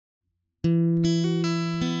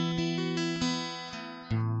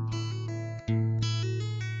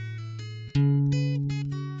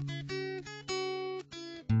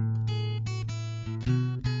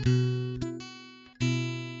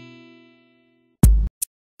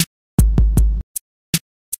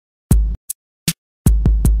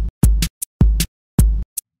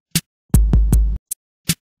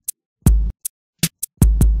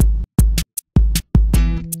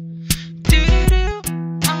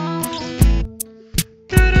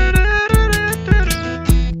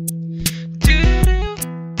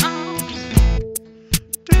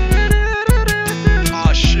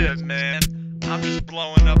Man, I'm just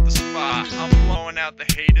blowing up the spot. I'm blowing out the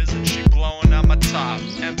haters and she blowing out my top.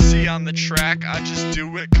 MC on the track, I just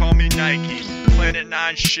do it, call me Nike. Planet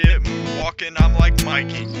 9 shit, moonwalking, I'm like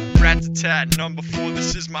Mikey. Rat-a-tat, number 4,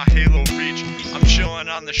 this is my Halo reach. I'm chilling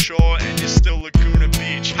on the shore and you're still Laguna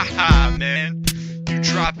Beach. Haha, man, you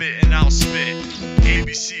drop it and I'll spit.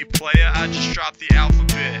 ABC player, I just dropped the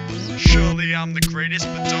alphabet. Surely I'm the greatest,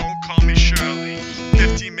 but don't call me Shirley.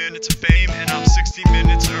 15 minutes of fame and I'm 60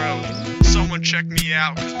 minutes early. Someone check me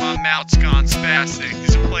out, cause my mouth's gone spastic.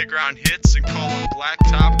 These are playground hits and call them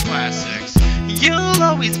blacktop classics. You'll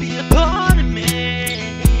always be a part of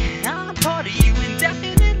me. I'm part of you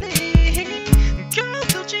indefinitely. Girl,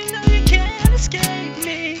 don't you know you can't escape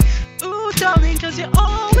me? Ooh, darling, cause you'll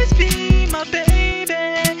always be my baby.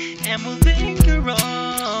 And we'll linger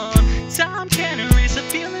on. Time can't erase a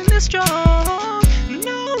feeling this strong.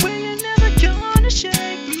 No way you're never gonna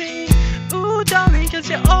shake me. Ooh, darling, cause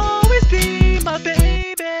you'll always be my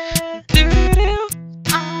baby. Do-do-do,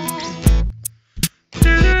 oh.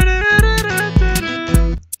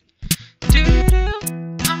 Do-do-do-do-do-do. Do-do-do,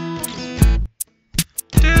 oh.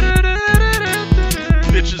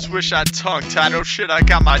 Do-do-do-do-do-do. Bitches wish I tongue-tied, oh shit, I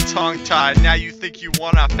got my tongue tied. Now you think you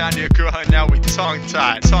won, I found your girl and now we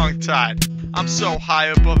tongue-tied, tongue-tied. I'm so high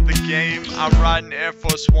above the game, I'm riding Air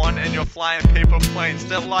Force One and you're flying paper planes.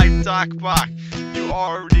 They're like Doc Bach, you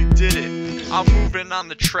already did it. I'm moving on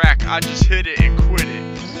the track, I just hit it and quit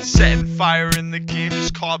it. Setting fire in the game,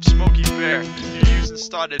 just call up Smokey Bear. You're using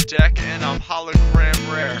starter deck and I'm hologram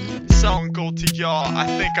rare. Selling gold to y'all, I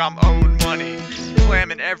think I'm owed money.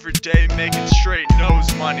 Clamming every day, making straight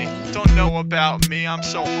nose money. Don't know about me, I'm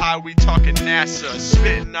so high we talking NASA.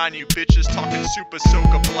 Spitting on you bitches, talking Super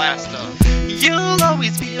Soaker Blaster. You'll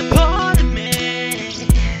always be a part of me.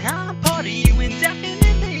 I'm part of you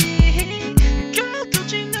indefinitely. Girl,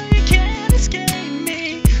 don't you know you can't escape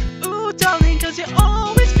me? Ooh, darling, cause you'll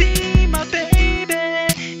always be my baby.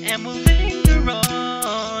 And we'll linger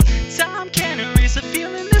on. Time can't erase a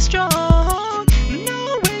feeling this strong.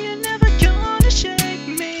 No way you're never gonna shake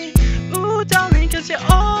me. Ooh, darling, cause you'll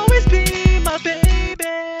always be my baby.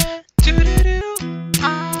 Do-do-do,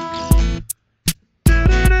 oh.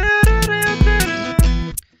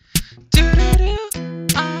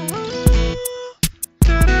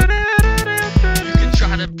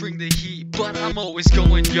 Bring the heat, but I'm always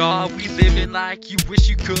going yard. We living like you wish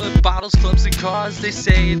you could. Bottles, clubs, and cars. They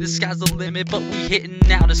say the sky's the limit, but we hitting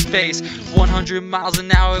outer space. 100 miles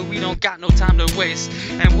an hour, we don't got no time to waste.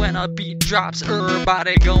 And when a beat drops,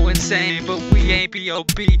 everybody go insane. But we ain't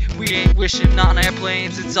B.O.B., we ain't wishing on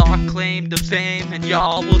airplanes. It's our claim to fame, and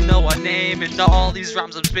y'all will know our name. And all these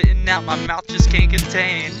rhymes I'm spitting out, my mouth just can't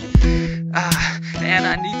contain. And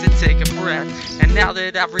I need to take a breath. And now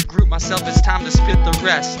that I've regrouped myself, it's time to spit the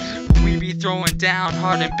rest. We be throwing down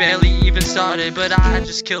hard and barely even started, but I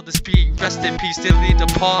just killed this beat. Rest in peace till he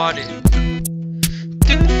departed.